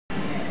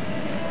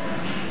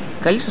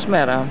Καλή σας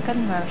μέρα.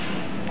 Καλημέρα.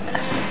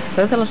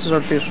 Θα ήθελα να σας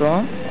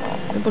ρωτήσω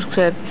μήπως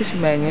ξέρετε τι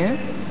σημαίνει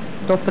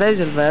το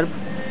phrasal verb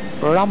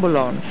ramble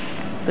on.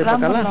 Το είπα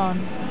καλά? Ramble on.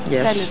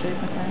 Yes. Τέλειο το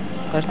είπατε.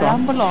 Ευχαριστώ.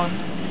 Ramble on.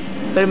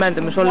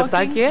 Περιμένετε μισό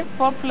λεπτάκι.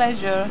 For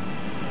pleasure.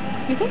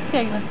 Γιατί, τι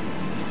έγινε?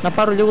 Να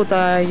πάρω λίγο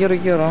τα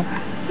γύρω-γύρω.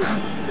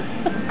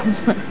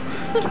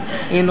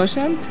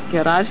 Innocent,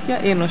 κεράσια,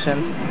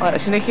 innocent. Ωραία,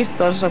 συνεχίστε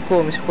τώρα, σας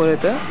ακούω, με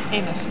συγχωρείτε.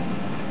 Innocent.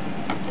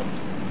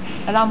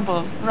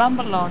 Ramble.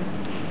 Ramble on.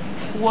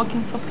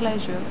 Walking for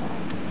pleasure.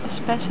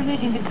 Especially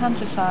in the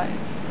countryside.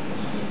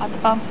 At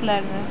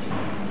Pame.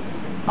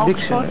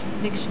 Oxford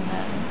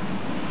Dictionary.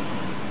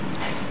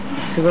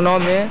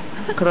 Συγγνώμη,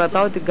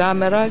 κρατάω την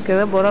κάμερα και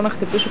δεν μπορώ να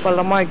χτυπήσω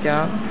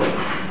παλαμάκια.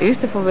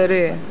 Είστε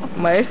φοβεροί,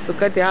 μα είστε το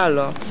κάτι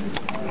άλλο.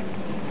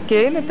 Και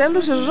είναι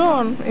τέλος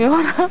σεζόν, η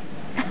ώρα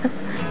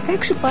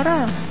 6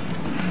 παρά.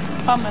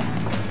 Πάμε.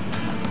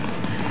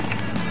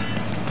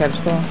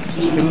 Ευχαριστώ,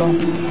 σας φιλώ.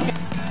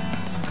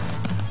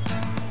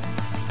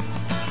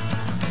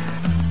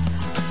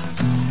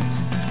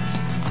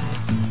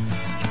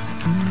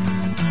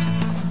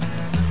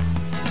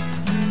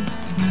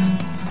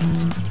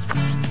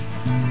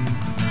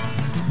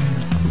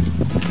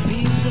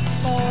 Leaves are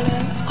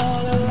falling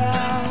all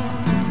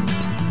around.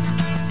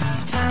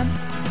 Time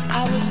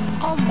I was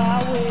on my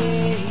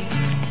way.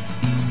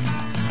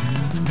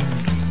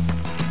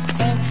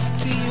 Thanks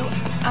to you,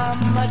 I'm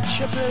much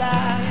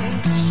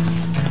obliged.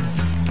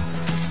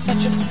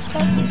 Such a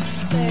pleasant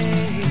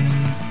stay.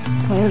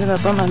 Είναι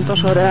δυνατόν να είναι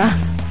τόσο ωραία?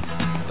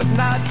 But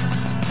now it's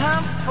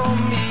time for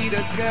me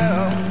to go.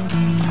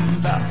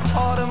 The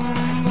autumn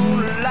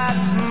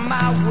moonlight's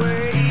my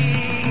way.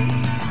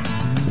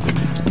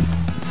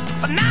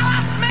 But now I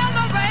smell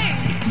the rain,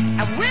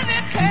 and with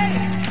it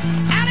came,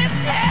 and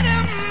it's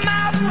heading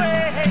my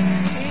way.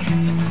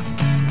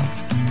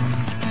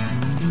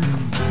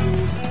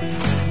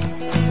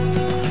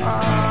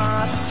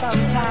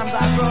 Sometimes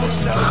I grow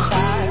so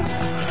tired,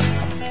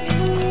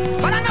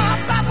 but I know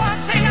I've got one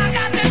thing I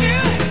got to do.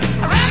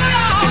 I ramble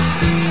on,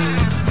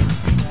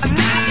 and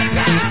now the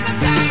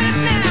time is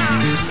now.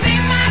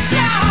 Sing my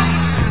song,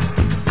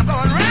 I'm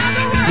going round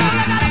the world,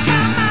 I gotta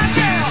find my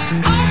girl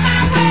on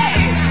my way.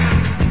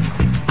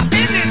 I've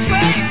been this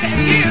way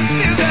 10 years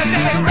till the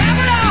day.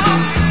 Ramble on,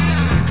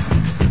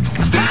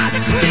 I find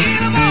the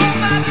queen of all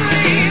my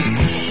dreams.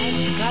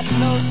 Got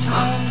no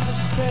time for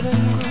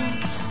spreading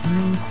rumors.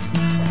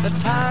 The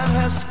time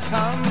has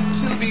come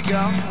to be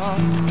gone.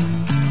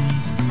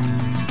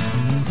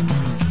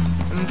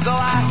 And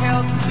though our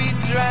health we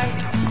drank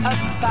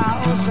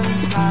 1,000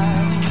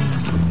 times,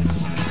 it's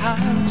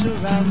time to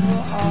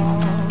ramble on.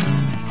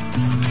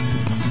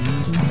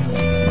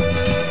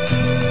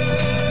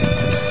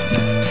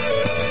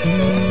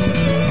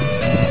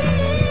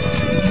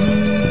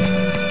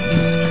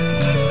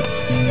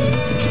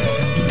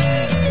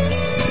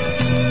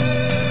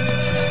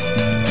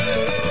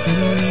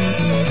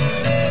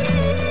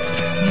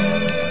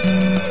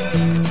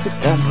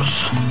 Τέλος.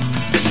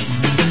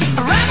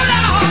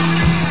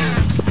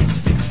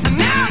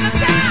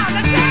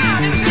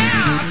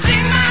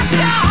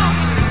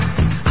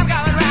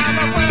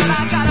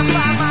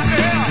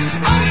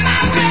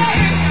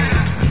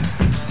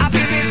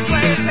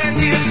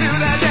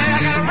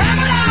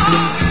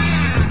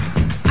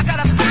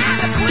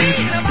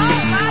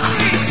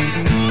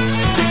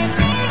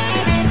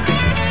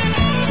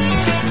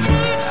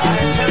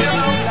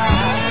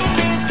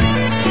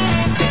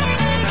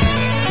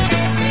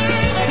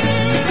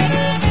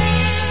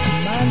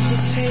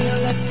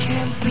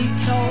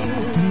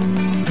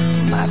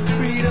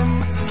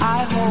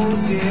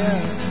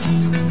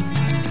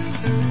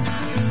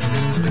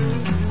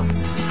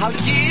 How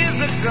years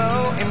ago,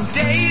 in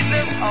days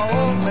of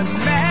old, when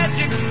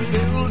magic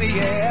filled the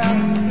air,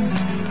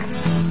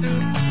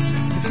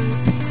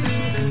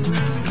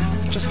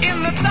 just in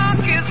the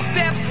darkest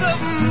depths of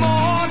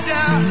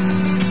Mordor,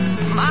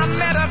 I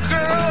met a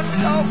girl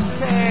so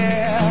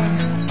fair.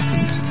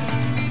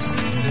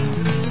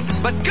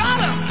 But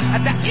Gollum,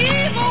 at the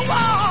evil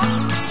wall,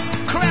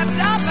 crept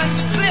up and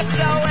slipped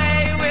away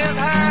with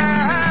her,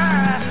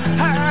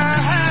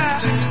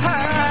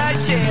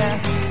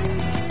 yeah.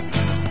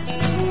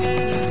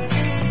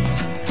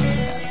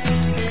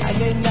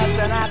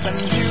 Nothing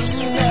happened,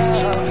 you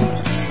know.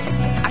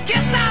 I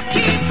guess I'll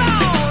keep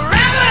on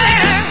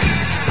rambling.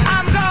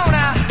 I'm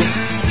gonna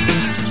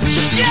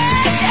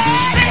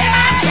sing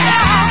my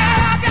song.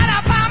 I gotta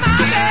find my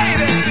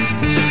baby.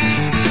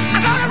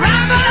 I'm gonna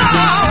ramble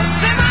on,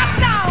 sing my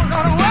song.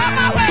 Gonna work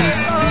my way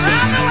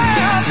around the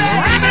world,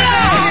 baby.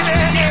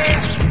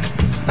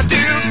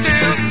 Do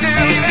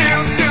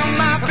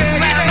my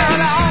baby.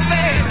 Ramble on,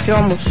 baby. Κι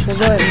όμως,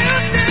 εδώ είναι.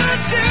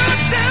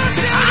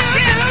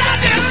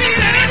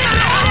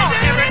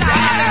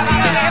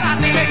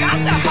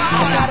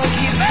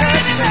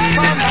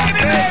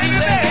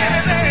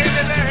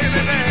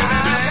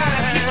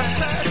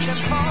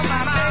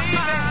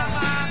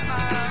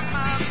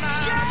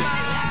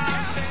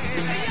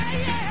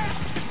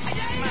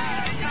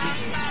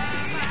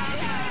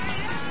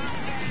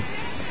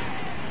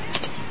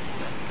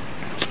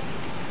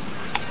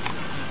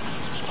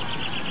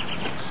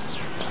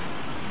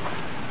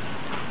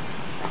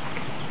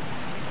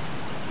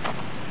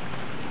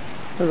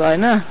 Εδώ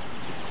είναι.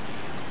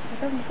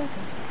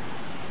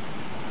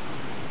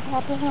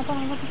 Θα πρέπει να πάω να πάω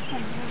να δω τι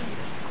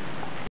κάνει.